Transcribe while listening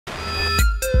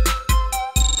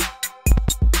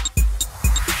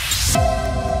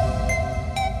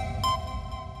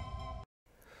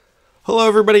Hello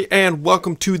everybody and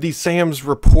welcome to the Sam's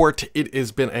Report. It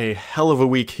has been a hell of a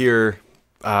week here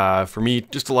for me.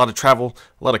 Just a lot of travel,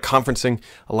 a lot of conferencing,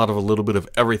 a little bit of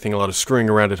everything, a lot of screwing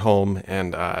around at home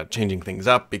and changing things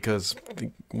up because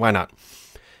why not?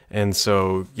 And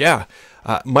so yeah,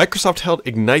 Microsoft held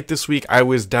Ignite this week. I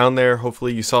was down there.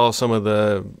 Hopefully you saw some of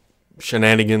the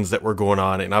shenanigans that were going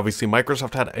on, and obviously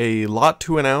Microsoft had a lot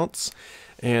to announce.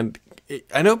 And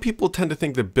I know people tend to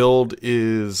think that Build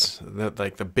is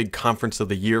like the big conference of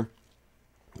the year,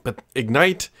 but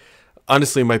Ignite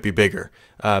honestly might be bigger.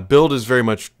 Build is very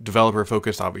much developer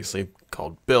focused, obviously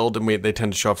called Build, and they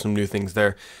tend to show off some new things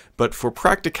there. But for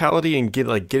practicality and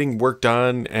getting work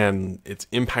done and its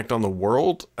impact on the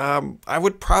world, I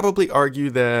would probably argue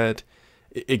that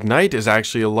Ignite is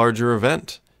actually a larger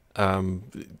event.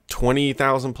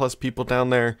 20,000 plus people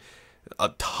down there. A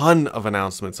ton of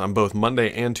announcements on both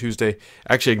Monday and Tuesday.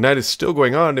 Actually, Ignite is still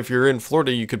going on. If you're in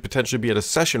Florida, you could potentially be at a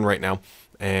session right now.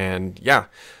 And yeah,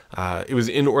 it was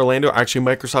in Orlando. Actually,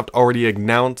 Microsoft already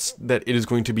announced that it is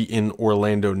going to be in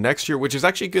Orlando next year, which is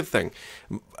actually a good thing.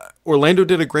 Orlando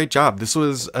did a great job. This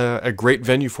was a great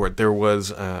venue for it. There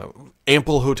was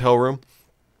ample hotel room.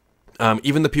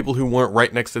 Even the people who weren't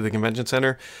right next to the convention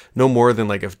center, no more than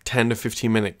like a 10 to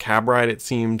 15 minute cab ride, it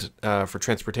seemed, for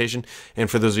transportation. And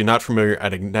for those of you not familiar,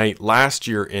 at Ignite last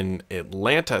year in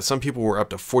Atlanta, some people were up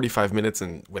to 45 minutes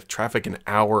and with traffic an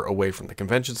hour away from the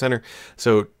convention center.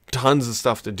 So tons of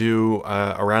stuff to do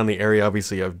around the area.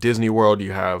 Obviously, you have Disney World,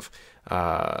 you have,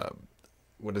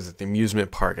 what is it, the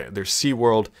amusement park, there's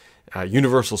SeaWorld,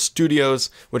 Universal Studios,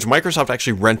 which Microsoft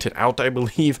actually rented out, I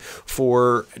believe,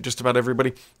 for just about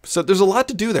everybody. So there's a lot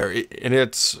to do there, and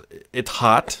it's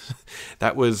hot.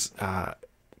 That was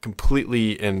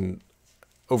completely and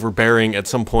overbearing at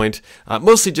some point,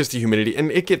 mostly just the humidity, and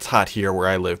it gets hot here where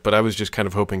I live, but I was just kind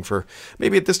of hoping for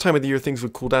maybe at this time of the year things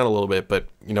would cool down a little bit, but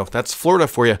you know, that's Florida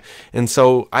for you. And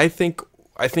so I think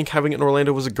having it in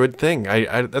Orlando was a good thing.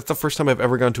 That's the first time I've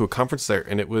ever gone to a conference there,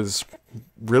 and it was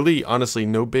really, honestly,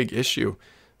 no big issue.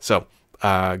 So,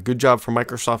 good job for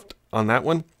Microsoft on that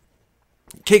one.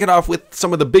 Kick it off with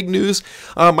some of the big news.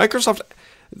 Microsoft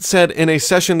said in a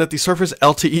session that the Surface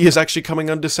LTE is actually coming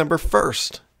on December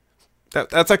 1st.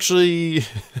 That's actually,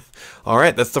 all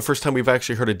right, that's the first time we've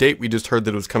actually heard a date. We just heard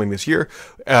that it was coming this year.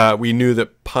 We knew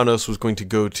that Panos was going to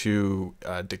go to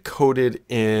Decoded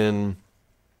in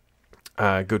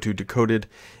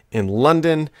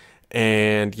London,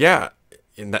 and yeah,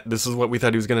 this is what we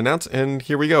thought he was going to announce, and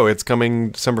here we go. It's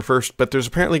coming December 1st, but there's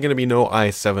apparently going to be no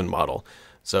i7 model.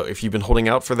 So if you've been holding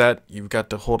out for that, you've got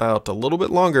to hold out a little bit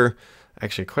longer.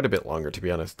 Actually, quite a bit longer, to be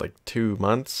honest, like 2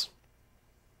 months.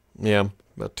 Yeah,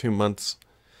 about 2 months.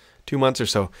 2 months or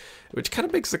so, which kind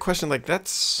of begs the question, like,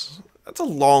 that's a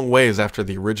long ways after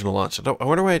the original launch. I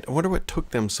wonder what took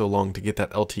them so long to get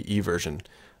that LTE version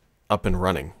up and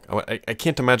running. I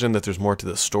can't imagine that there's more to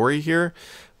the story here,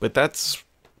 but that's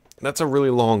a really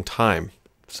long time.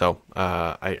 So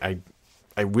I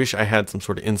wish I had some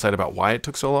sort of insight about why it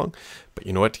took so long, but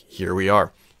you know what? Here we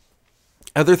are.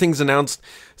 Other things announced,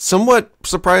 somewhat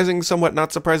surprising, somewhat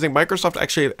not surprising. Microsoft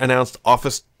actually announced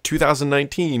Office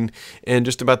 2019 in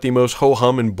just about the most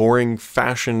ho-hum and boring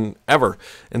fashion ever.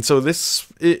 And so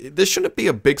this shouldn't be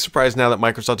a big surprise now that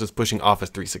Microsoft is pushing Office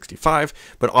 365,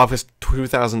 but Office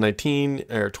 2019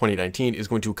 or 2019 is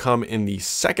going to come in the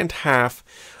second half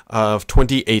of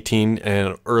 2018,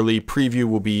 and early preview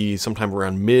will be sometime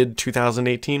around mid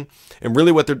 2018. And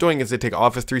really what they're doing is they take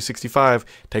Office 365,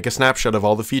 take a snapshot of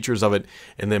all the features of it,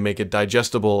 and then make it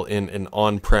digestible in an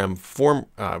on-prem form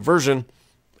version.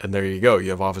 And there you go,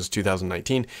 you have Office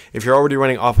 2019. If you're already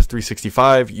running Office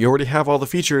 365, you already have all the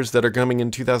features that are coming in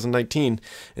 2019.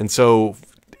 And so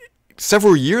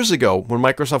several years ago, when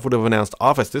Microsoft would have announced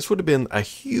Office, this would have been a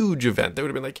huge event. They would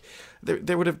have been like,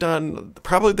 they would have done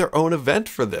probably their own event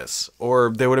for this,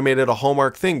 or they would have made it a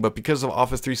hallmark thing. But because of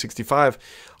Office 365,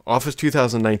 Office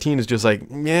 2019 is just like,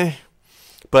 meh.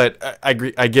 But I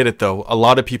agree, I get it though. A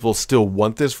lot of people still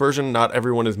want this version. Not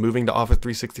everyone is moving to Office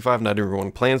 365. Not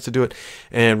everyone plans to do it.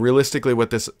 And realistically,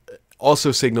 what this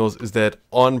also signals is that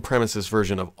on-premises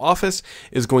version of Office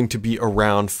is going to be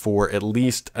around for at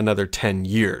least another 10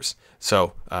 years.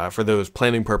 So for those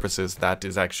planning purposes, that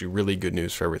is actually really good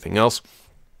news for everything else.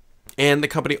 And the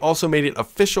company also made it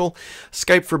official.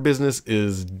 Skype for Business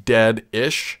is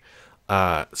dead-ish.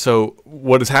 So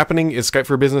what is happening is Skype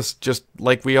for Business, just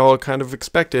like we all kind of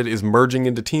expected, is merging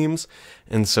into Teams.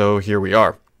 And so here we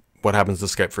are. What happens to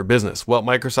Skype for Business? Well,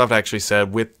 Microsoft actually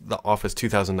said with the Office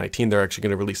 2019, they're actually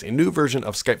going to release a new version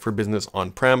of Skype for Business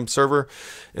on-prem server.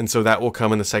 And so that will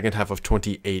come in the second half of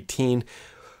 2018,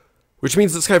 which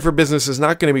means that Skype for Business is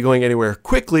not going to be going anywhere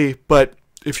quickly, but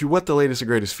if you want the latest and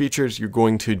greatest features, you're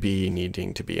going to be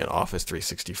needing to be in Office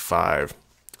 365.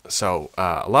 So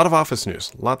a lot of Office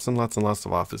news, lots and lots and lots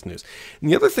of Office news. And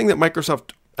the other thing that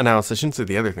Microsoft announced, I shouldn't say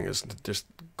the other thing, is just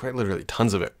quite literally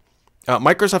tons of it.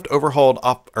 Microsoft overhauled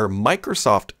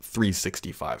Microsoft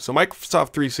 365. So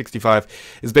Microsoft 365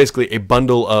 is basically a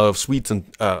bundle of suites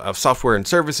and of software and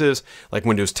services like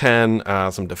Windows 10,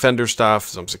 some Defender stuff,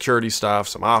 some security stuff,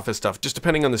 some Office stuff, just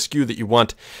depending on the SKU that you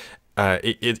want.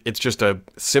 It's just a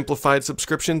simplified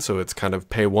subscription, so it's kind of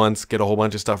pay once, get a whole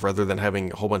bunch of stuff rather than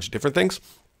having a whole bunch of different things.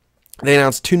 They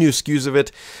announced 2 new SKUs of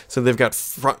it. So they've got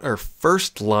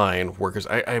first line workers.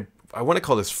 I want to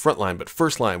call this frontline, but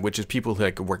first line, which is people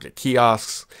who work at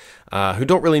kiosks, who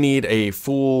don't really need a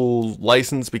full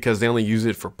license because they only use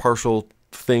it for partial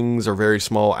things or very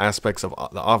small aspects of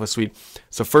the Office suite.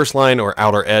 So first line or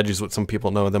outer edge is what some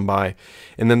people know them by.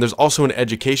 And then there's also an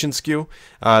education SKU.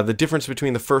 The difference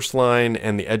between the first line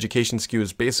and the education SKU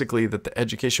is basically that the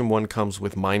education one comes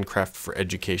with Minecraft for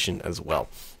Education as well.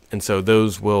 And so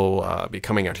those will be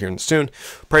coming out here soon.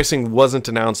 Pricing wasn't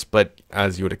announced, but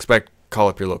as you would expect, call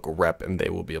up your local rep and they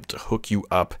will be able to hook you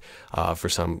up for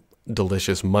some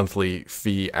delicious monthly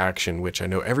fee action, which I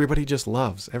know everybody just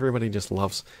loves. Everybody just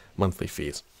loves monthly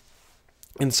fees.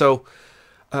 And so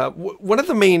one of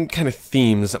the main kind of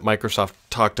themes that Microsoft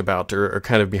talked about or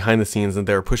kind of behind the scenes that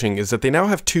they're pushing is that they now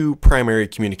have 2 primary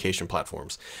communication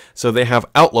platforms. So they have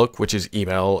Outlook, which is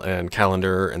email and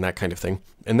calendar and that kind of thing.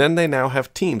 And then they now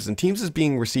have Teams, and Teams is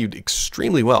being received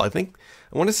extremely well. I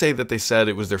want to say that they said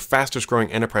it was their fastest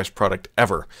growing enterprise product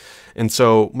ever. And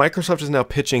so Microsoft is now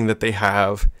pitching that they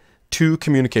have 2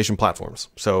 communication platforms.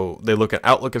 So they look at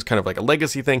Outlook as kind of like a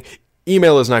legacy thing.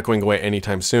 Email is not going away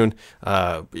anytime soon.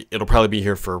 It'll probably be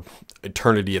here for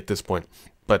eternity at this point.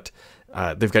 But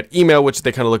they've got email, which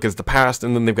they kind of look as the past,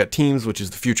 and then they've got Teams, which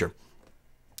is the future.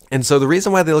 And so the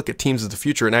reason why they look at Teams as the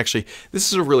future, and actually this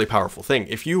is a really powerful thing.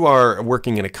 If you are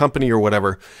working in a company or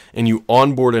whatever, and you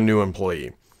onboard a new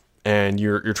employee, and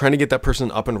you're trying to get that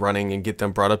person up and running and get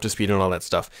them brought up to speed and all that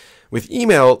stuff. With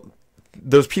email,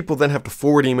 those people then have to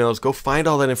forward emails, go find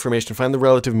all that information, find the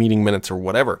relative meeting minutes or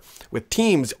whatever. With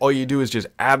Teams, all you do is just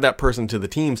add that person to the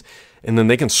Teams, and then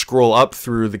they can scroll up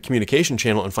through the communication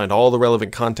channel and find all the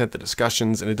relevant content, the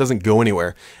discussions, and it doesn't go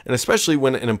anywhere. And especially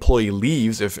when an employee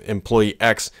leaves, if employee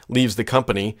X leaves the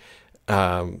company,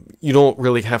 you don't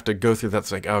really have to go through that.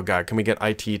 It's like, oh God, can we get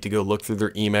IT to go look through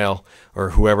their email or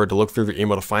whoever to look through their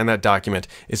email to find that document?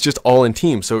 It's just all in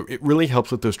Teams. So it really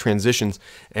helps with those transitions.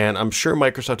 And I'm sure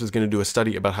Microsoft is going to do a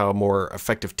study about how more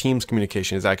effective Teams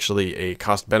communication is actually a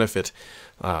cost benefit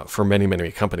for many,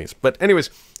 many companies. But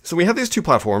anyways, so we have these 2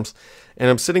 platforms and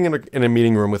I'm sitting in a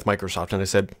meeting room with Microsoft and I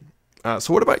said,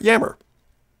 so what about Yammer?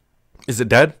 Is it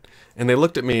dead? And they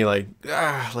looked at me like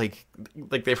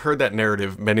they've heard that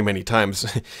narrative many, many times.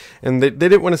 And they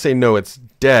didn't want to say, no, it's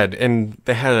dead. And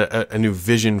they had a new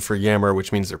vision for Yammer,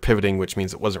 which means they're pivoting, which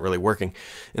means it wasn't really working.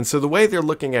 And so the way they're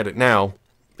looking at it now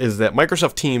is that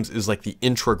Microsoft Teams is like the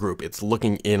intra group. It's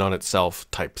looking in on itself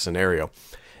type scenario.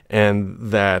 And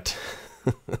that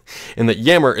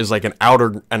Yammer is like an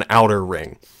outer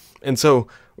ring. And so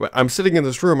I'm sitting in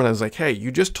this room and I was like, hey,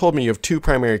 you just told me you have 2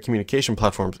 primary communication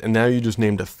platforms and now you just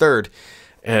named a third.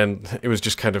 And it was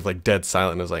just kind of like dead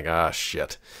silent. I was like, ah,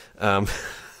 shit.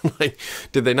 Like,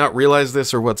 did they not realize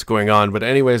this or what's going on? But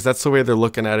anyways, that's the way they're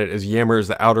looking at it, is Yammer is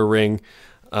the outer ring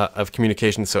of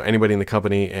communication. So anybody in the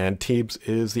company, and Teams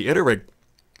is the inner ring.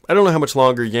 I don't know how much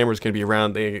longer Yammer is going to be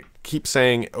around. They keep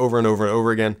saying over and over and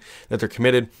over again that they're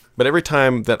committed. But every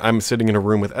time that I'm sitting in a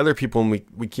room with other people and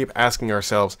we keep asking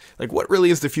ourselves, like, what really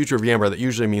is the future of Yammer? That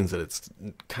usually means that it's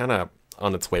kind of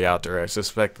on its way out there. I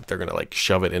suspect that they're going to like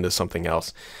shove it into something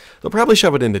else. They'll probably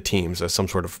shove it into Teams as some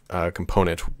sort of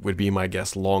component would be my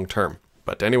guess long term.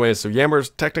 But anyways, so Yammer's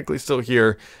technically still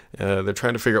here. They're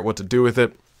trying to figure out what to do with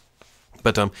it.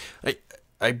 But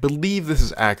I believe this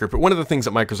is accurate, but one of the things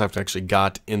that Microsoft actually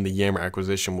got in the Yammer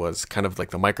acquisition was kind of like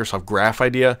the Microsoft Graph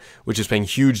idea, which is paying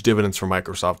huge dividends for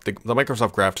Microsoft. The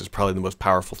Microsoft Graph is probably the most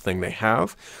powerful thing they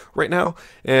have right now.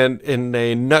 And in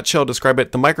a nutshell, describe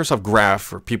it, the Microsoft Graph,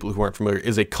 for people who aren't familiar,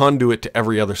 is a conduit to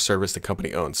every other service the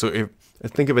company owns. So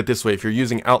think of it this way. If you're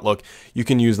using Outlook, you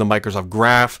can use the Microsoft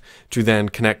Graph to then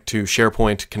connect to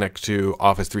SharePoint, connect to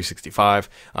Office 365,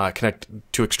 connect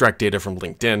to extract data from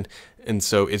LinkedIn. And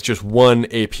so it's just one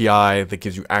API that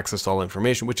gives you access to all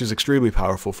information, which is extremely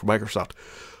powerful for Microsoft.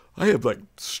 I have like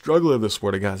struggling this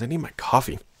morning, guys. I need my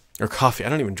coffee. Or coffee. I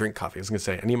don't even drink coffee. I was going to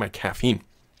say I need my caffeine.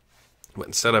 But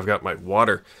instead I've got my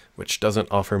water, which doesn't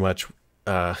offer much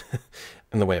in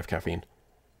the way of caffeine.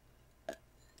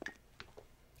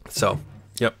 So,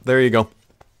 yep, there you go.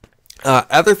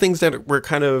 Other things that were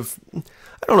kind of,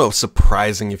 I don't know,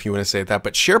 surprising if you want to say that,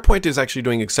 but SharePoint is actually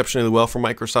doing exceptionally well for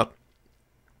Microsoft.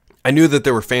 I knew that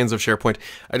there were fans of SharePoint.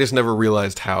 I just never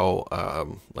realized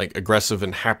how like aggressive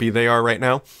and happy they are right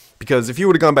now. Because if you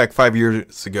would have gone back 5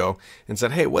 years ago and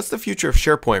said, hey, what's the future of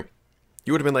SharePoint?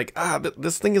 You would have been like,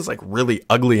 this thing is like really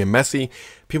ugly and messy.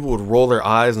 People would roll their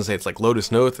eyes and say it's like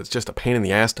Lotus Notes. It's just a pain in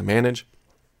the ass to manage.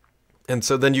 And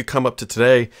so then you come up to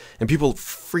today and people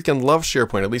freaking love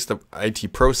SharePoint, at least the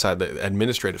IT pro side, the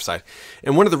administrative side.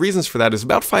 And one of the reasons for that is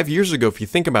about 5 years ago, if you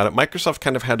think about it, Microsoft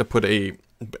kind of had to put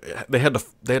they had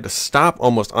to stop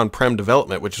almost on-prem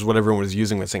development, which is what everyone was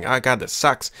using, was saying, God, this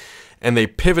sucks. And they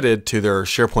pivoted to their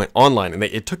SharePoint Online. And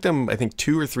it took them, I think,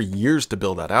 2 or 3 years to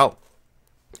build that out.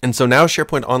 And so now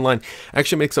SharePoint Online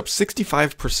actually makes up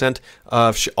 65%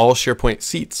 of all SharePoint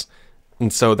seats.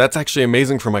 And so that's actually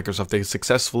amazing for Microsoft. They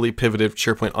successfully pivoted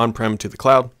SharePoint on-prem to the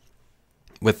cloud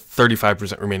with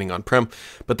 35% remaining on-prem.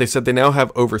 But they said they now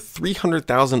have over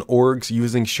 300,000 orgs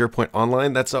using SharePoint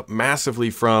Online. That's up massively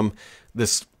from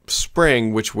this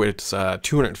spring, which was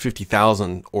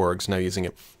 250,000 orgs now using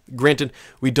it. Granted,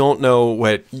 we don't know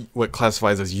what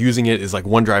classifies as using it. Is like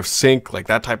OneDrive sync, like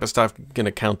that type of stuff, going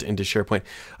to count into SharePoint?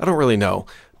 I don't really know.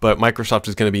 But Microsoft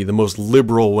is going to be the most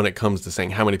liberal when it comes to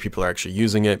saying how many people are actually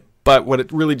using it. But what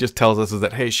it really just tells us is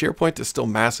that, hey, SharePoint is still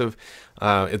massive.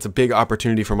 It's a big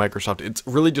opportunity for Microsoft. It's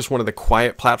really just one of the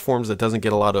quiet platforms that doesn't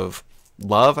get a lot of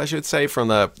love, I should say, from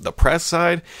the press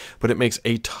side, but it makes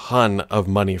a ton of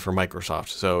money for Microsoft.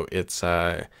 So it's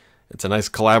a nice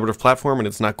collaborative platform, and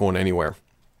it's not going anywhere.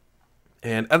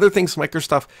 And other things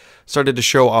Microsoft started to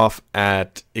show off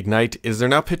at Ignite is they're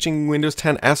now pitching Windows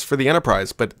 10 S for the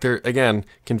enterprise, but they're, again,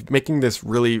 making this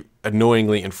really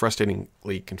annoyingly and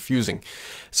frustratingly confusing.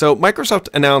 So Microsoft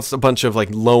announced a bunch of like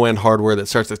low-end hardware that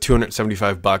starts at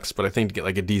 $275, but I think to get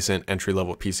like a decent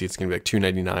entry-level PC, it's going to be like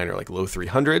 $299 or like low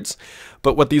 300s.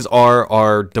 But what these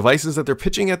are devices that they're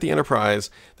pitching at the enterprise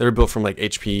that are built from like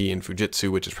HP and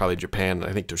Fujitsu, which is probably Japan, and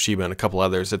I think Toshiba and a couple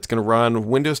others. It's going to run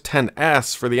Windows 10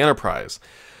 S for the enterprise.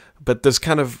 But this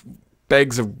kind of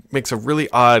makes a really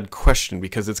odd question,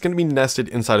 because it's going to be nested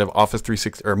inside of Office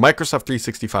 360 or Microsoft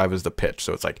 365 is the pitch.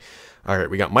 So it's like, all right,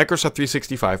 we got Microsoft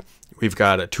 365, we've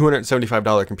got a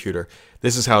 $275 computer.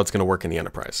 This is how it's going to work in the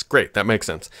enterprise. Great, that makes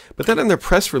sense. But then in their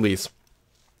press release,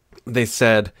 they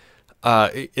said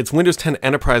it's Windows 10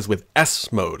 Enterprise with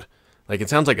S mode. Like, it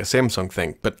sounds like a Samsung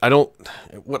thing, but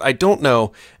what I don't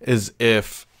know is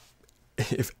if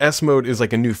S mode is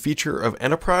like a new feature of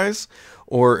Enterprise,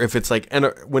 or if it's like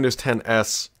Windows 10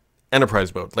 S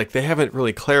Enterprise mode. Like, they haven't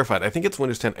really clarified. I think it's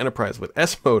Windows 10 Enterprise with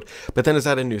S mode, but then is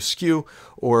that a new SKU,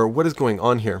 or what is going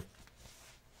on here?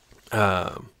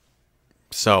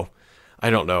 So I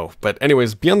don't know. But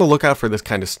anyways, be on the lookout for this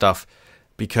kind of stuff,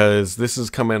 because this is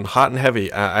coming hot and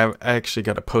heavy. I actually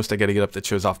got a post I got to get up that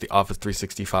shows off the Office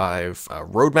 365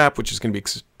 roadmap, which is going to be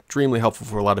extremely helpful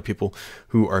for a lot of people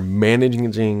who are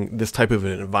managing this type of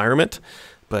an environment.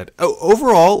 But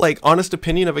overall, like, honest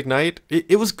opinion of Ignite,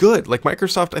 it was good. Like,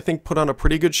 Microsoft, I think, put on a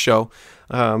pretty good show.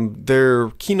 Their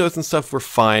keynotes and stuff were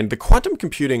fine. The quantum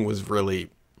computing was really...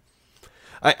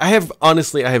 I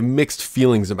have mixed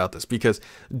feelings about this, because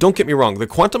don't get me wrong, the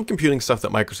quantum computing stuff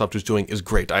that Microsoft is doing is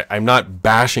great. I'm not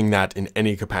bashing that in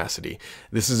any capacity.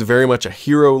 This is very much a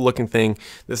hero-looking thing.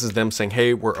 This is them saying,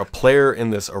 hey, we're a player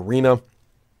in this arena.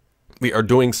 We are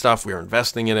doing stuff, we are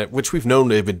investing in it, which we've known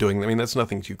they've been doing. I mean, that's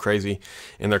nothing too crazy.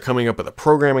 And they're coming up with a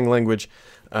programming language.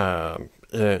 And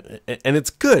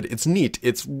it's good, it's neat,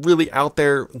 it's really out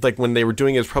there. Like, when they were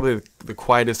doing it, it's probably the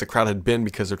quietest the crowd had been,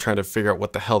 because they're trying to figure out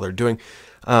what the hell they're doing.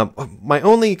 My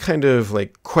only kind of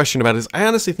like question about it is, I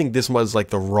honestly think this was like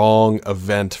the wrong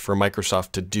event for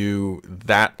Microsoft to do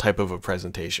that type of a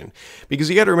presentation, because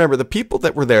you got to remember, the people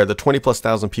that were there, the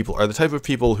 20,000+ people, are the type of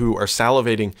people who are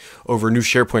salivating over new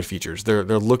SharePoint features. They're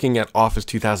looking at Office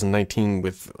 2019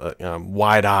 with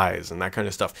wide eyes and that kind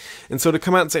of stuff. And so to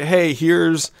come out and say, hey,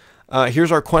 here's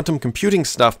our quantum computing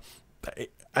stuff,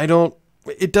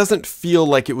 it doesn't feel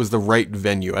like it was the right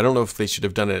venue. I don't know if they should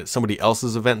have done it at somebody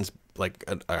else's event, like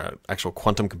an actual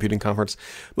quantum computing conference,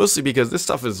 mostly because this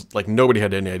stuff is like, nobody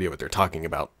had any idea what they're talking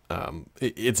about.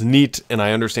 It's neat, and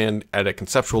I understand at a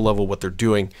conceptual level what they're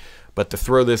doing, but to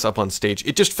throw this up on stage,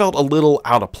 it just felt a little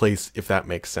out of place, if that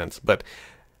makes sense. But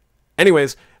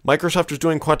anyways, Microsoft is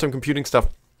doing quantum computing stuff.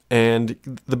 And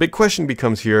the big question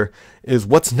becomes here is,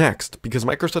 what's next? Because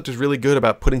Microsoft is really good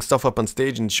about putting stuff up on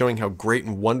stage and showing how great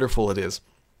and wonderful it is.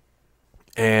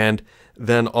 And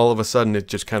then all of a sudden it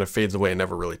just kind of fades away and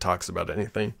never really talks about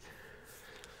anything.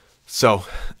 So,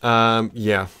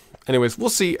 yeah, anyways, we'll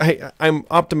see. I'm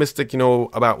optimistic,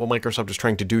 about what Microsoft is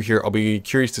trying to do here. I'll be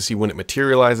curious to see when it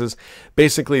materializes.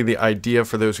 Basically, the idea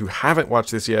for those who haven't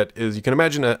watched this yet is you can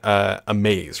imagine a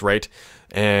maze, right?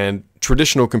 And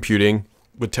traditional computing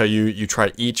would tell you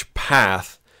try each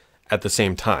path at the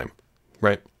same time,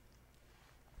 right?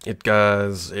 It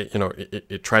does,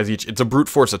 it tries each. It's a brute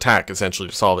force attack essentially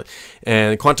to solve it.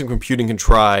 And quantum computing can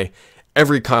try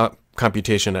every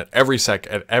computation at every sec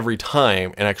at every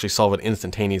time and actually solve it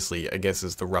instantaneously, I guess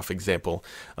is the rough example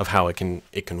of how it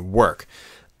can work.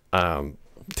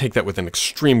 Take that with an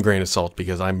extreme grain of salt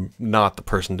because I'm not the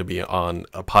person to be on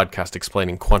a podcast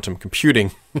explaining quantum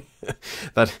computing.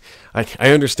 That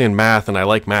I understand math and I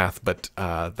like math, but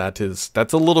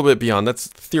that's a little bit beyond. That's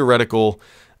theoretical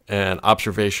and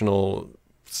observational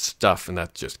stuff, and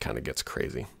that just kind of gets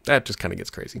crazy. Other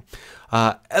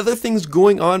things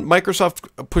going on,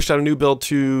 Microsoft pushed out a new build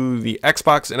to the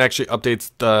Xbox and actually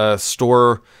updates the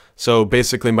store. So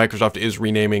basically Microsoft is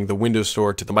renaming the Windows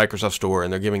Store to the Microsoft Store,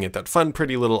 and they're giving it that fun,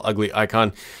 pretty little ugly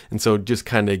icon. And so just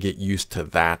kind of get used to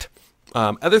that.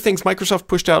 Other things, Microsoft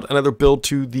pushed out another build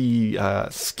to the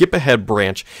skip ahead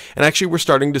branch, and actually we're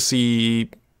starting to see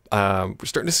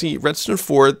Redstone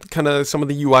 4, kind of some of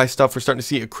the UI stuff. We're starting to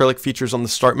see acrylic features on the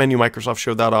start menu. Microsoft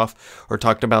showed that off or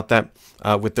talked about that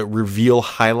with the reveal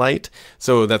highlight.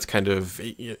 So that's kind of,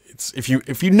 it's if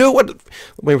you know what,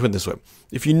 let me put it this way.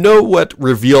 If you know what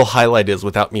reveal highlight is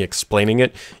without me explaining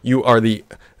it, you are the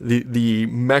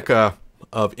mecca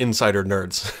of insider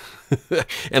nerds.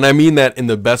 And I mean that in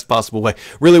the best possible way.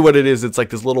 Really what it is, it's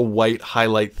like this little white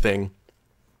highlight thing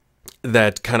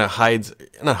that kind of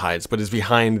not hides, but is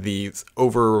behind these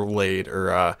overlaid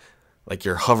or like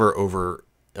your hover over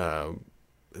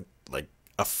like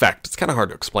effect. It's kind of hard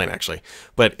to explain actually,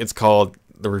 but it's called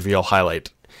the reveal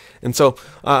highlight. And so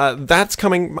that's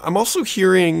coming. I'm also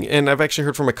hearing, and I've actually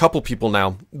heard from a couple people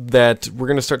now, that we're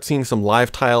going to start seeing some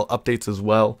live tile updates as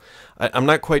well. I'm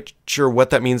not quite sure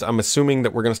what that means. I'm assuming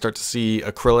that we're going to start to see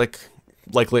acrylic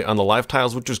likely on the live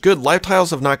tiles, which is good. Live tiles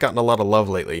have not gotten a lot of love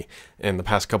lately in the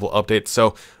past couple updates.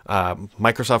 So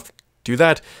Microsoft, do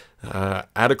that.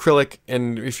 Add acrylic.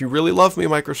 And if you really love me,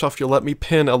 Microsoft, you'll let me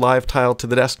pin a live tile to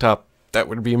the desktop. That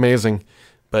would be amazing.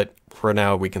 But for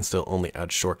now, we can still only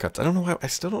add shortcuts. I don't know why. I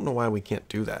still don't know why we can't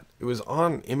do that. It was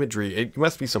on imagery. It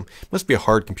must be a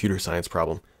hard computer science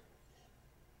problem.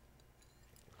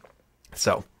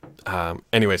 So,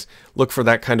 anyways, look for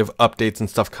that kind of updates and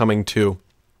stuff coming to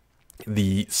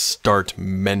the start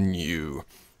menu.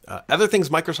 Other things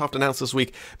Microsoft announced this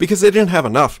week, because they didn't have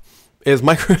enough, is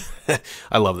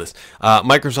I love this.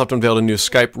 Microsoft unveiled a new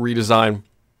Skype redesign.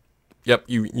 Yep,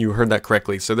 you heard that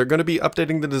correctly. So they're going to be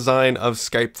updating the design of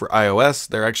Skype for iOS.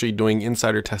 They're actually doing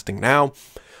insider testing now,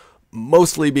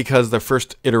 mostly because the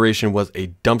first iteration was a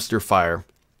dumpster fire.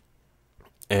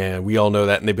 And we all know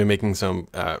that, and they've been making some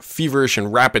feverish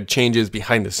and rapid changes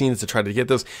behind the scenes to try to get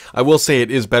this. I will say it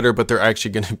is better, but they're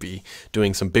actually going to be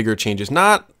doing some bigger changes.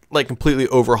 Not like completely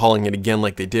overhauling it again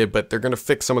like they did, but they're going to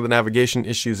fix some of the navigation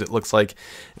issues, it looks like.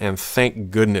 And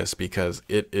thank goodness, because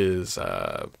it is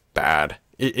bad.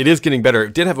 It is getting better.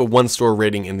 It did have a 1-star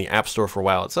rating in the App Store for a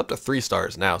while. It's up to 3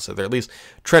 stars now, so they're at least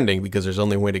trending because there's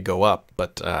only a way to go up.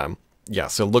 But yeah,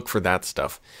 so look for that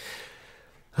stuff.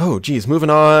 Oh, geez, moving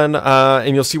on,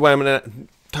 and you'll see why I'm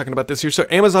talking about this here. So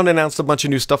Amazon announced a bunch of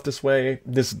new stuff this week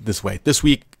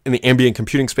in the ambient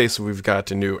computing space. So we've got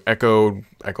a new Echo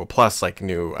Plus, like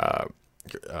new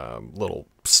little,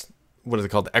 what is it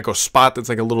called? The Echo Spot. That's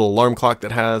like a little alarm clock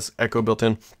that has Echo built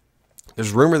in.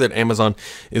 There's rumor that Amazon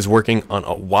is working on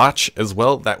a watch as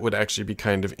well. That would actually be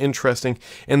kind of interesting.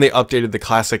 And they updated the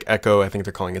classic Echo. I think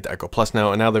they're calling it the Echo Plus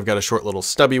now. And now they've got a short little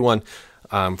stubby one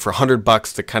for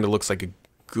 $100 that kind of looks like a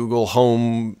Google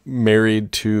Home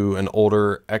married to an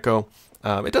older Echo.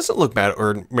 It doesn't look bad,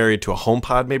 or married to a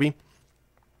HomePod maybe.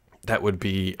 That would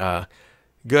be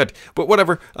good, but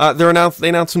whatever. They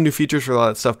announced some new features for all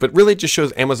that stuff, but really it just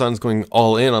shows Amazon's going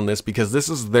all in on this, because this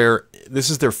is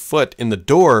their foot in the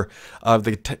door of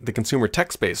the consumer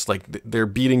tech space. Like, they're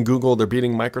beating Google, they're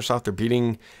beating Microsoft, they're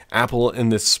beating Apple in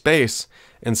this space,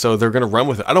 and so they're going to run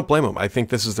with it. I don't blame them. I think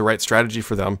this is the right strategy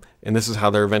for them, and this is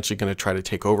how they're eventually going to try to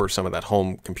take over some of that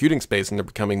home computing space, and they're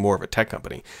becoming more of a tech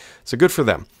company. So good for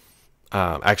them.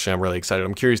 Actually, I'm really excited.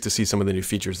 I'm curious to see some of the new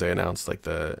features they announced, like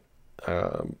the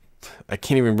I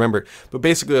can't even remember, but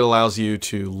basically it allows you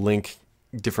to link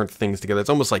different things together. It's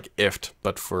almost like IFT,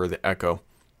 but for the Echo.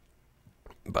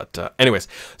 But anyways,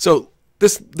 so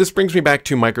this brings me back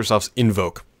to Microsoft's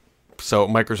Invoke. So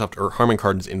Microsoft, or Harman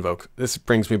Kardon's Invoke. This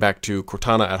brings me back to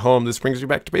Cortana at home. This brings me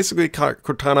back to basically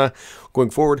Cortana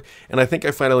going forward. And I think I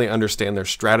finally understand their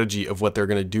strategy of what they're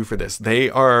going to do for this.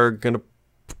 They are going to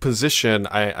position,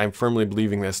 I'm firmly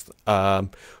believing this,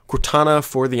 Cortana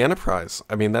for the enterprise.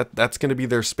 I mean, that's going to be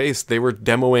their space. They were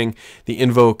demoing the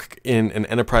Invoke in an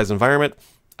enterprise environment.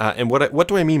 And what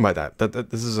do I mean by that? That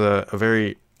this is a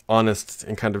very honest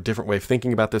and kind of different way of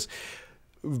thinking about this.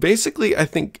 Basically, I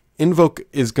think Invoke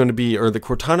is going to be, or the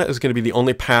Cortana is going to be the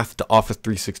only path to Office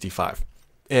 365.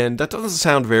 And that doesn't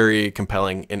sound very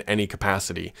compelling in any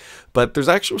capacity, but there's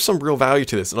actually some real value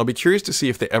to this. And I'll be curious to see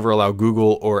if they ever allow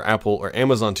Google or Apple or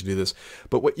Amazon to do this.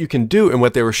 But what you can do, and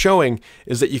what they were showing,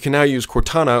 is that you can now use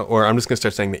Cortana, or I'm just going to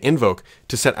start saying the Invoke,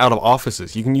 to set out of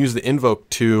offices. You can use the Invoke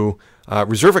to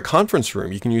reserve a conference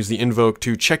room. You can use the Invoke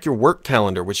to check your work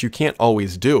calendar, which you can't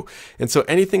always do. And so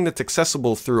anything that's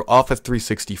accessible through Office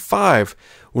 365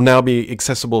 will now be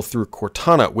accessible through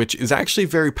Cortana, which is actually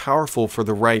very powerful for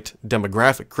the right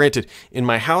demographic. Granted, in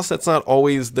my house, that's not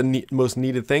always the most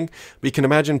needed thing, but you can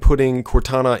imagine putting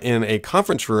Cortana in a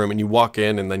conference room and you walk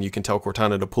in and then you can tell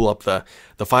Cortana to pull up the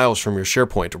files from your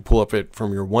SharePoint, or pull up it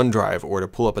from your OneDrive, or to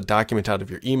pull up a document out of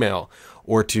your email,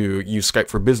 or to use Skype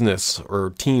for Business or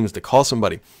Teams to call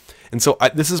somebody. And so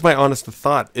this is my honest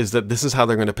thought, is that this is how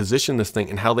they're going to position this thing,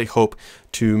 and how they hope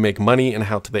to make money, and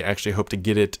how they actually hope to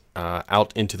get it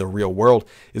out into the real world,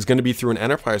 is going to be through an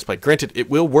enterprise play. Granted, it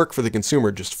will work for the consumer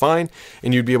just fine,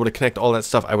 and you'd be able to connect all that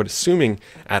stuff, I would assuming,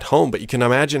 at home. But you can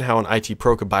imagine how an IT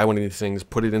pro could buy one of these things,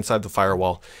 put it inside the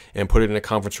firewall, and put it in a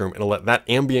conference room, and let that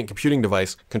ambient computing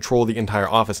device control the entire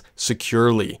office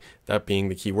securely. That being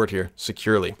the key word here,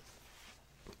 securely.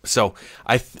 So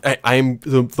I'm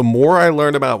the more I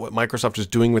learn about what Microsoft is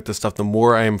doing with this stuff, the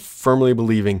more I am firmly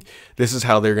believing this is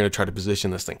how they're going to try to position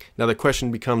this thing. Now the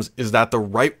question becomes, is that the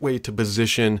right way to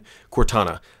position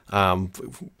Cortana?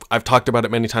 I've talked about it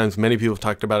many times. Many people have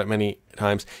talked about it many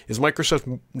times. Is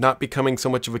Microsoft not becoming so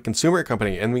much of a consumer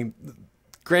company? I mean,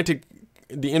 granted,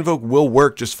 the Invoke will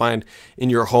work just fine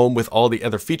in your home with all the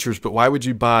other features, but why would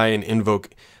you buy an Invoke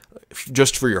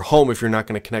just for your home if you're not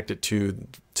going to connect it to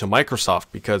Microsoft?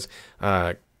 Because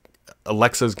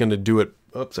Alexa is going to do it.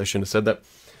 Oops, I shouldn't have said that.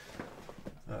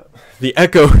 The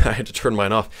Echo, I had to turn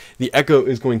mine off. The Echo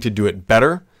is going to do it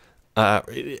better.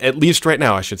 At least right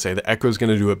now, I should say. The Echo is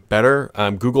going to do it better.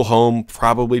 Google Home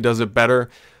probably does it better.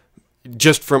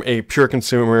 Just from a pure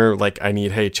consumer, like I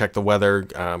need, hey, check the weather,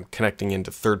 connecting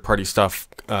into third-party stuff,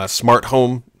 smart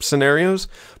home scenarios.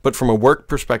 But from a work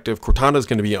perspective, Cortana is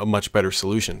going to be a much better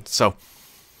solution. So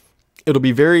it'll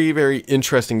be very, very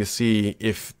interesting to see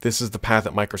if this is the path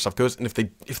that Microsoft goes. And if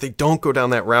they don't go down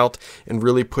that route and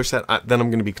really push that, then I'm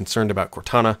going to be concerned about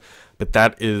Cortana. But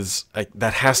that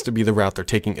has to be the route they're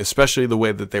taking, especially the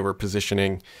way that they were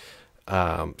positioning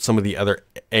some of the other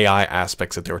AI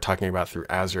aspects that they were talking about through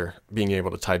Azure, being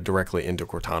able to tie directly into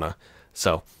Cortana.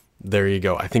 So there you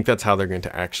go. I think that's how they're going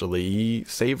to actually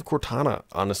save Cortana,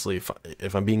 honestly,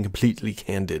 if I'm being completely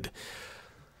candid.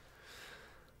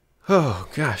 Oh,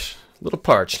 gosh. A little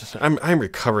parched. I'm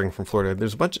recovering from Florida.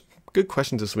 There's a bunch of good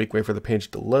questions this week. Wait for the page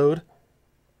to load.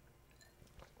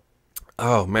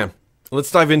 Oh, man. Let's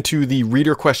dive into the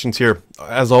reader questions here.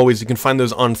 As always, you can find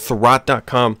those on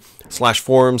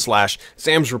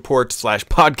thurrott.com/forum/Sam's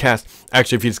Report/podcast.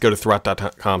 Actually, if you just go to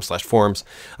thurrott.com/forums,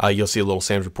 you'll see a little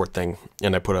Sam's Report thing,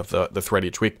 and I put up the thread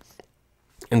each week.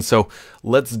 And so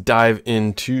let's dive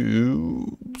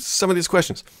into some of these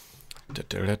questions.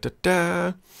 Tourniquet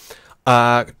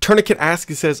asks,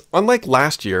 he says, unlike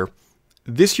last year,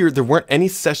 this year, there weren't any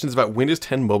sessions about Windows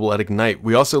 10 Mobile at Ignite.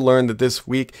 We also learned that this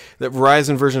week that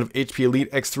Verizon version of HP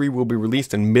Elite X3 will be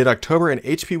released in mid-October, and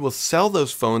HP will sell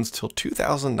those phones till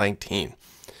 2019.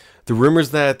 The rumors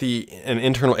that an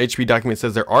internal HP document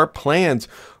says there are plans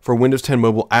for Windows 10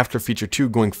 Mobile after Feature 2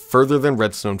 going further than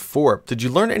Redstone 4. Did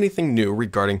you learn anything new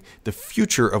regarding the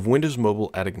future of Windows Mobile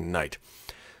at Ignite?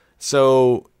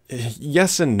 So,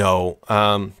 yes and no.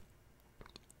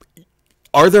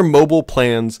 Are there mobile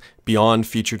plans beyond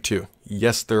Feature 2?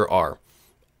 Yes, there are.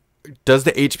 Does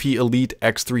the HP Elite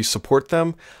X3 support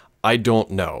them? I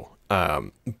don't know.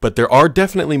 But there are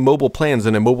definitely mobile plans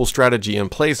and a mobile strategy in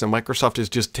place, and Microsoft has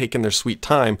just taken their sweet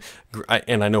time,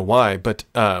 and I know why. But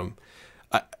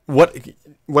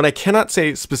what I cannot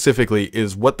say specifically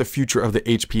is what the future of the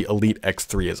HP Elite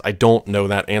X3 is. I don't know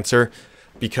that answer,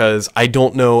 because I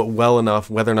don't know well enough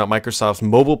whether or not Microsoft's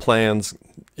mobile plans,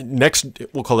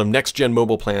 we'll call them next-gen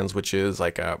mobile plans, which is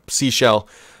like a C Shell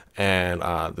and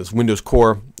this Windows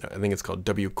Core, I think it's called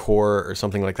W Core or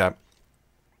something like that.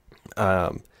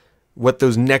 What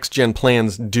those next-gen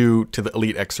plans do to the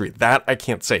Elite X3, that I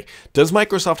can't say. Does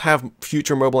Microsoft have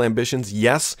future mobile ambitions?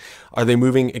 Yes. Are they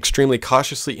moving extremely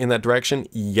cautiously in that direction?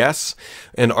 Yes.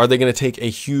 And are they going to take a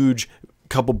huge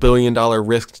couple $1 billion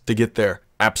risk to get there?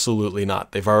 Absolutely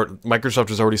not. Microsoft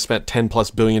has already spent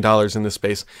 $10+ billion in this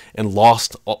space and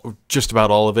lost just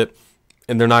about all of it,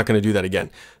 and they're not going to do that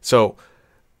again. So,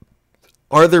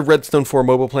 are there Redstone 4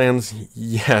 mobile plans?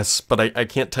 Yes, but I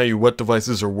can't tell you what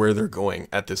devices or where they're going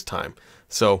at this time.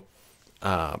 So,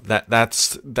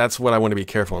 that's what I want to be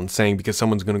careful in saying, because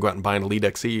someone's going to go out and buy an Elite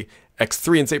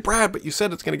X3 and say, Brad, but you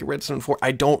said it's going to get Redstone 4.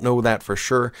 I don't know that for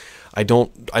sure. I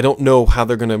don't know how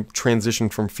they're going to transition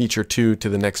from feature 2 to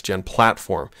the next gen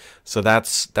platform. So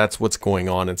that's what's going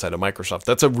on inside of Microsoft.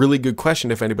 That's a really good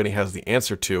question if anybody has the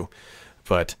answer to,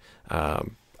 but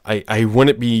I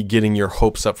wouldn't be getting your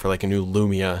hopes up for like a new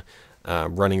Lumia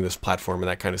running this platform and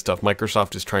that kind of stuff.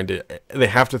 Microsoft is they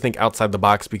have to think outside the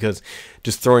box, because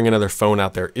just throwing another phone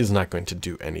out there is not going to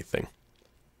do anything.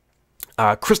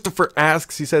 Christopher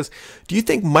asks, he says, do you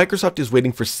think Microsoft is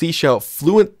waiting for Seashell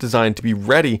Fluent design to be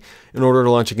ready in order to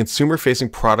launch a consumer-facing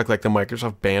product like the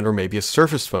Microsoft Band or maybe a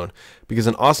Surface phone? Because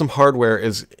an awesome hardware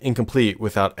is incomplete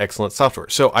without excellent software.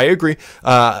 So I agree.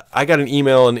 I got an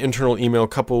internal email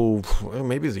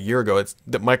maybe it was a year ago.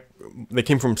 They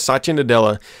came from Satya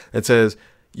Nadella that says,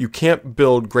 you can't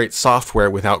build great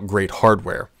software without great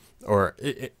hardware, or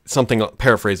something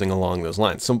paraphrasing along those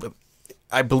lines. So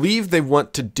I believe they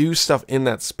want to do stuff in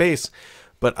that space,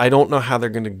 but I don't know how they're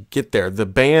going to get there. The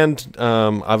Band,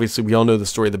 obviously we all know the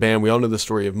story of the Band. We all know the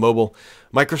story of mobile.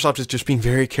 Microsoft is just being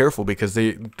very careful because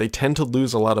they tend to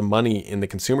lose a lot of money in the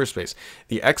consumer space.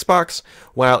 The Xbox,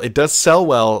 while it does sell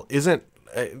well,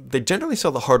 they generally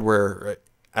sell the hardware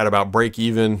at about break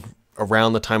even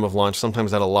around the time of launch,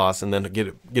 sometimes at a loss, and then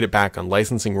get it back on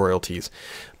licensing royalties.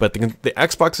 But the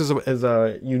Xbox is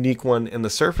a unique one, and the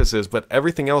Surface is, but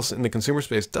everything else in the consumer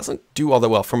space doesn't do all that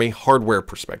well from a hardware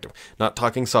perspective, not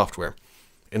talking software.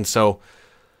 And so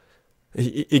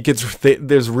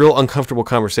there's real uncomfortable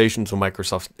conversations with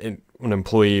Microsoft, an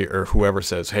employee or whoever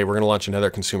says, hey, we're going to launch another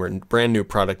consumer brand new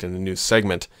product in a new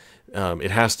segment.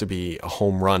 It has to be a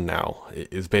home run now. It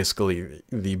is basically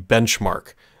the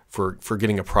benchmark for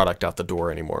getting a product out the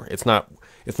door anymore. It's not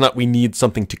we need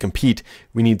something to compete,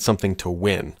 we need something to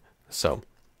win. So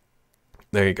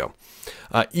there you go.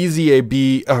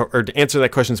 EasyAB, or to answer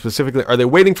that question specifically, are they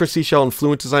waiting for Seashell and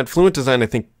Fluent Design? Fluent Design, I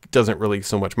think, doesn't really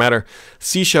so much matter.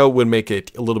 Seashell would make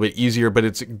it a little bit easier,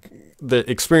 but the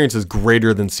experience is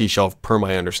greater than Seashell per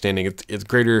my understanding. It's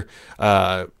greater.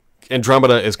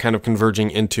 Andromeda is kind of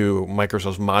converging into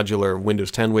Microsoft's modular Windows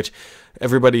 10, which I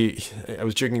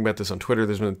was joking about this on Twitter.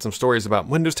 There's been some stories about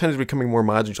Windows 10 is becoming more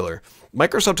modular.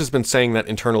 Microsoft has been saying that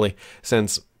internally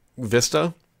since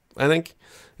Vista, I think.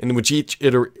 And with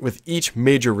each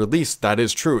major release, that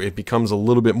is true. It becomes a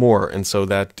little bit more. And so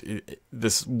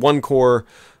this one core,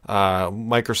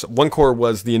 One Core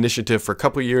was the initiative for a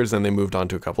couple of years, then they moved on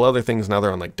to a couple other things. Now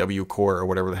they're on like W Core or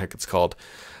whatever the heck it's called.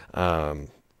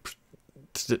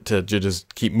 To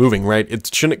just keep moving, right?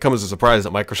 It shouldn't come as a surprise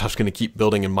that Microsoft's going to keep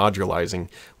building and modularizing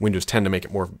Windows 10 to make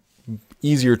it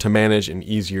easier to manage and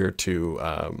easier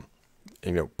to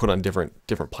put on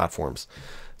different platforms.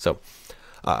 So,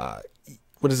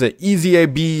 what is it?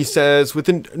 EasyAB says, with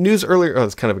the news earlier,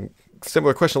 it's kind of a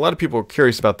similar question. A lot of people are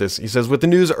curious about this. He says, with the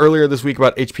news earlier this week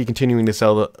about HP continuing to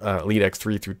sell the Elite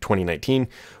X3 through 2019,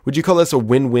 would you call this a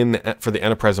win-win for the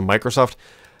enterprise of Microsoft?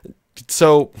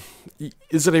 So,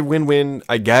 is it a win-win?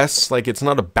 I guess. Like, it's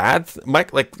not a bad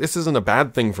this isn't a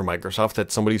bad thing for Microsoft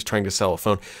that somebody's trying to sell a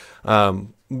phone.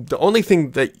 The only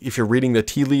thing that, if you're reading the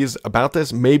tea leaves about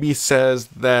this, maybe says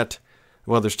that,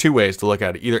 well, there's two ways to look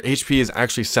at it. Either HP is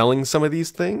actually selling some of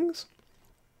these things,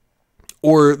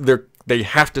 or they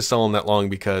have to sell them that long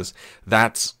because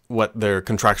that's what their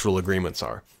contractual agreements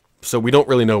are. So we don't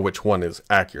really know which one is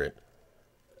accurate.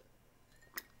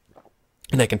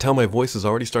 And I can tell my voice is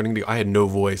already starting to... I had no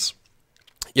voice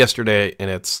yesterday, and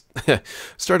it's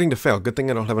starting to fail. Good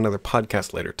thing I don't have another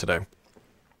podcast later today.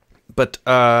 But,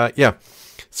 yeah.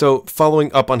 So,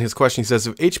 following up on his question, he says,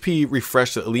 if HP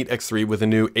refreshed the Elite X3 with a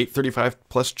new 835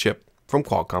 Plus chip from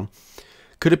Qualcomm,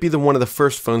 could it be one of the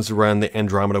first phones to run the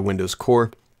Andromeda Windows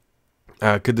Core?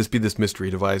 Could this be this mystery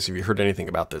device? Have you heard anything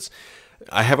about this?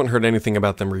 I haven't heard anything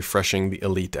about them refreshing the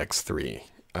Elite X3.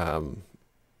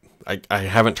 I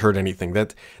haven't heard anything.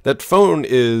 That phone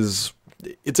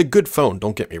it's a good phone,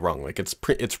 don't get me wrong. Like it's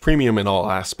premium in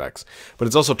all aspects, but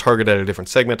it's also targeted at a different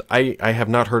segment. I have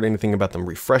not heard anything about them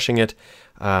refreshing it.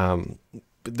 The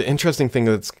interesting thing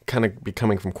that's kind of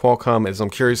becoming from Qualcomm is I'm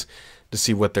curious to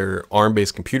see what their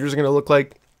ARM-based computers are going to look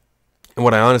like. And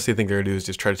what I honestly think they're going to do is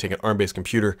just try to take an ARM-based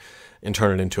computer and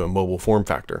turn it into a mobile form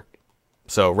factor.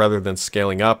 So rather than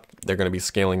scaling up, they're going to be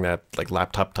scaling that like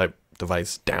laptop type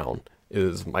device down,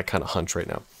 is my kind of hunch right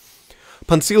now.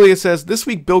 Poncelia says, this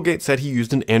week Bill Gates said he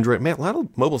used an Android, man, a lot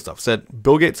of mobile stuff, said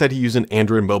Bill Gates said he used an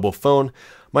Android mobile phone.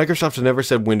 Microsoft has never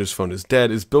said Windows Phone is dead.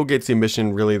 Is Bill Gates'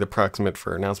 emission really the proximate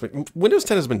for announcement? Windows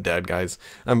 10 has been dead, guys.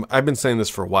 I've been saying this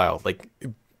for a while. Like,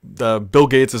 Bill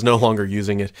Gates is no longer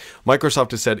using it.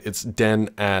 Microsoft has said it's been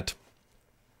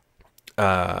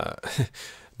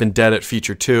dead at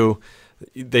feature 2.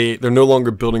 They're no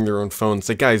longer building their own phones.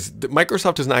 Like, guys,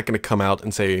 Microsoft is not going to come out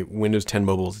and say Windows 10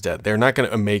 Mobile is dead. They're not going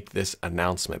to make this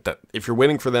announcement. That if you're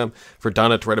waiting for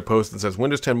Donna to write a post that says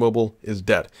Windows 10 Mobile is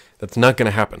dead, that's not going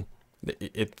to happen.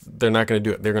 They're not going to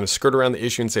do it. They're going to skirt around the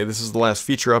issue and say this is the last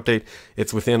feature update.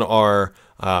 It's within our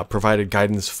provided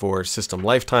guidance for system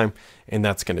lifetime, and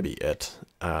that's going to be it.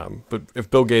 But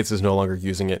if Bill Gates is no longer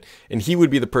using it, and he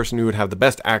would be the person who would have the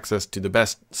best access to the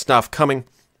best stuff coming,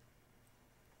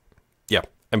 yeah,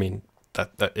 I mean,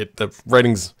 the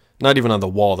writing's not even on the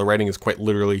wall. The writing is quite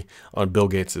literally on Bill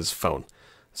Gates's phone.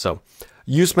 So,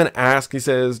 Usman asks, he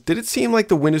says, did it seem like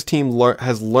the Windows team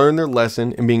has learned their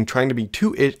lesson in trying to be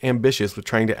too ambitious with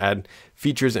trying to add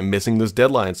features and missing those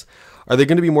deadlines? Are they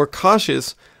going to be more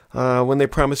cautious when they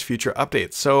promise future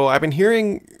updates? So I've been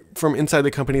hearing from inside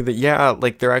the company that, yeah,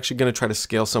 like they're actually going to try to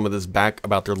scale some of this back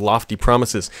about their lofty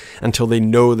promises until they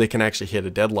know they can actually hit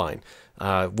a deadline.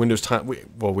 Windows time,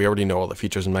 we already know all the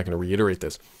features. I'm not going to reiterate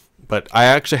this, but I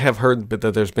actually have heard that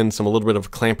there's been a little bit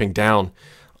of clamping down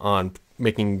on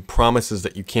making promises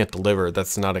that you can't deliver.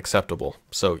 That's not acceptable.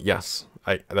 So yes,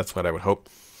 that's what I would hope.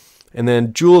 And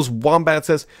then Jules Wombat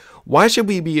says, why should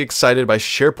we be excited by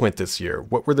SharePoint this year?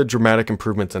 What were the dramatic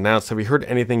improvements announced? Have we heard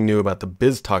anything new about the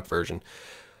BizTalk version?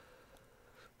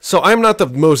 So I'm not the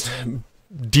most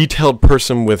detailed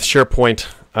person with SharePoint.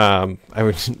 I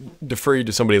would defer you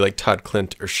to somebody like Todd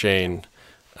Clint or Shane.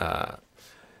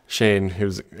 Shane,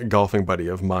 who's a golfing buddy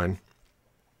of mine.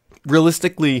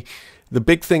 Realistically, the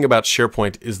big thing about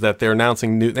SharePoint is that they're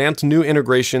announcing new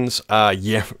integrations.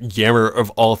 Yammer of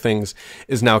all things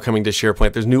is now coming to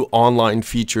SharePoint. There's new online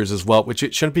features as well, which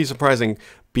it shouldn't be surprising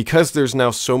because there's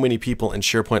now so many people in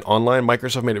SharePoint Online.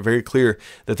 Microsoft made it very clear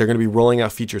that they're going to be rolling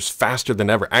out features faster than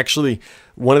ever. Actually,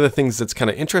 one of the things that's kind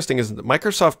of interesting is that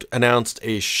Microsoft announced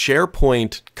a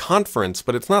SharePoint conference,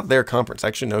 but it's not their conference. I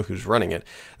actually know who's running it.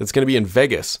 It's going to be in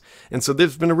Vegas. And so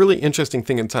there's been a really interesting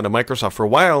thing inside of Microsoft. For a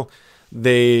while,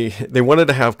 they wanted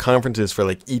to have conferences for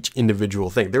like each individual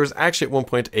thing. There was actually at one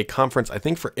point a conference, I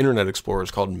think for Internet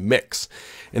Explorers, called Mix.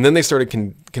 And then they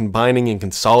started combining and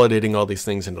consolidating all these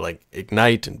things into like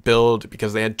Ignite and Build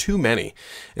because they had too many.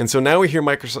 And so now we see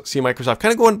Microsoft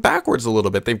kind of going backwards a little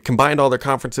bit. They've combined all their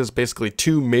conferences, basically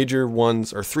 2 major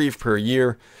ones or 3 per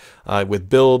year, with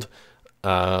Build,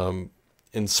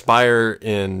 Inspire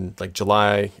in like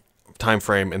July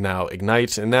timeframe, and now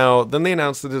Ignite. And then they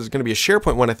announced that there's going to be a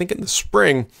SharePoint one, I think in the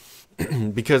spring,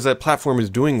 because that platform is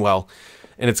doing well,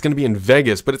 and it's going to be in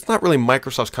Vegas, but it's not really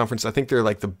Microsoft's conference. I think they're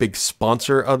like the big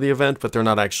sponsor of the event, but they're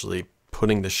not actually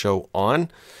putting the show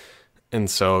on. And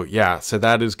so, yeah, so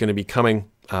that is going to be coming.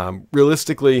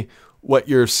 Realistically, what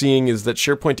you're seeing is that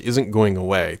SharePoint isn't going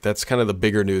away. That's kind of the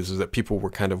bigger news, is that people were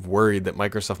kind of worried that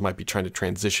Microsoft might be trying to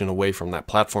transition away from that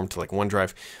platform to like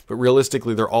OneDrive, but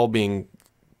realistically, they're all being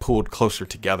pulled closer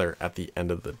together at the end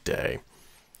of the day.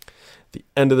 The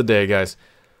end of the day, guys.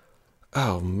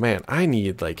 Oh man, I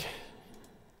need like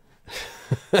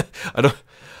I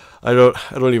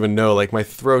don't even know. Like my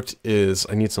throat is,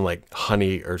 I need some like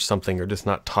honey or something, or just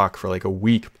not talk for like a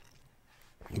week.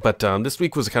 But this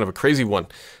week was kind of a crazy one.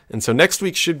 And so next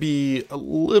week should be a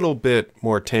little bit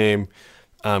more tame.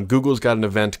 Google's got an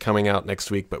event coming out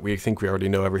next week, but we think we already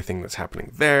know everything that's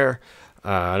happening there.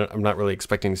 I'm not really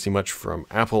expecting to see much from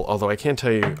Apple, although I can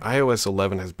tell you iOS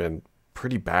 11 has been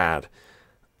pretty bad.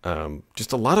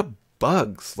 Just a lot of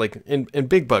bugs, like in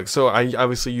big bugs. So I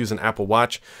obviously use an Apple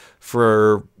Watch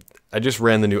I just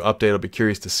ran the new update. I'll be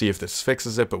curious to see if this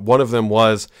fixes it. But one of them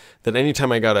was that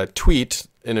anytime I got a tweet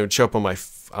and it would show up on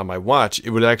my watch,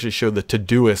 it would actually show the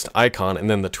Todoist icon and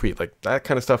then the tweet, like that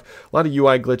kind of stuff. A lot of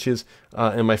UI glitches.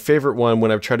 And my favorite one,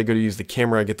 when I try to go to use the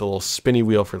camera, I get the little spinny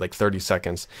wheel for like 30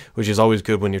 seconds, which is always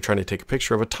good when you're trying to take a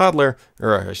picture of a toddler,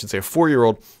 or I should say a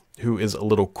 4-year-old, who is a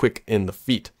little quick in the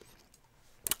feet.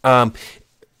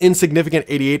 Insignificant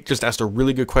 88 just asked a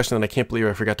really good question, and I can't believe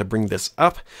I forgot to bring this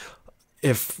up.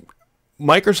 If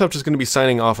Microsoft is going to be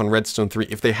signing off on Redstone 3,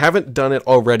 if they haven't done it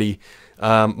already,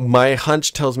 my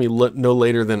hunch tells me no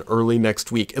later than early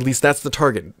next week. At least that's the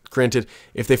target. Granted,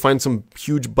 if they find some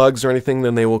huge bugs or anything,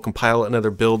 then they will compile another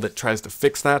build that tries to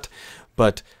fix that.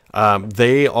 But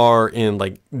they are in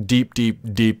like deep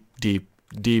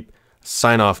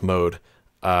sign-off mode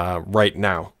right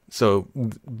now. So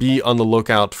be on the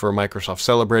lookout for Microsoft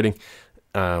celebrating.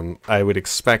 I would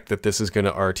expect that this is going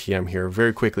to RTM here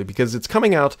very quickly because it's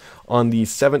coming out on the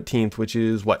 17th, which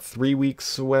is what, 3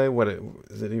 weeks away? What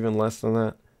is it, even less than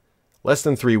that? Less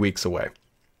than 3 weeks away.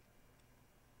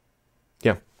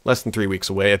 Yeah, less than 3 weeks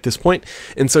away at this point.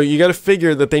 And so you got to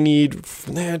figure that they need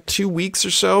 2 weeks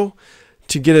or so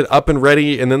to get it up and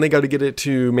ready, and then they got to get it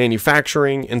to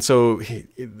manufacturing. And so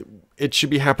it should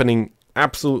be happening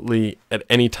absolutely at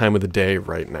any time of the day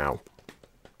right now.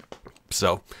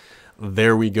 So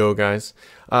there we go, guys.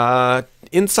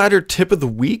 Insider tip of the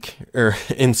week, or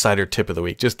insider tip of the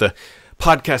week, just the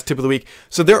podcast tip of the week.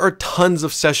 So there are tons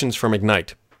of sessions from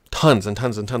Ignite. Tons and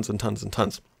tons and tons and tons and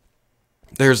tons.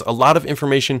 There's a lot of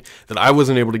information that I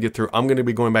wasn't able to get through. I'm going to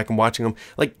be going back and watching them.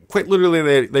 Like, quite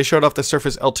literally, they showed off the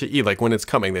Surface LTE, like when it's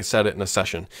coming. They said it in a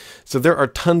session. So there are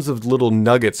tons of little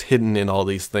nuggets hidden in all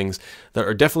these things that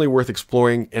are definitely worth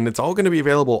exploring, and it's all going to be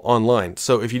available online.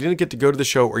 So if you didn't get to go to the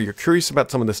show or you're curious about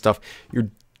some of this stuff, you're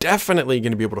definitely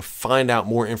going to be able to find out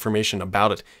more information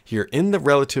about it here in the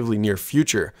relatively near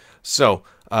future. So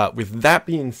with that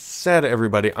being said,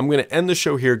 everybody, I'm going to end the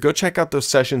show here. Go check out those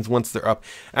sessions once they're up.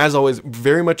 As always,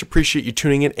 very much appreciate you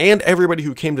tuning in and everybody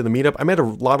who came to the meetup. I met a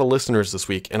lot of listeners this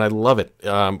week, and I love it.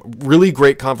 Really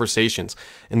great conversations.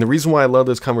 And the reason why I love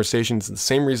those conversations, the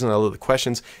same reason I love the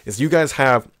questions, is you guys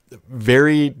have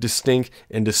very distinct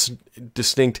and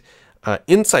distinct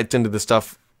insights into this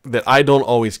stuff that I don't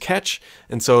always catch.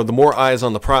 And so the more eyes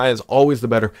on the prize, always the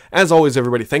better. As always,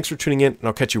 everybody, thanks for tuning in, and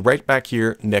I'll catch you right back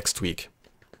here next week.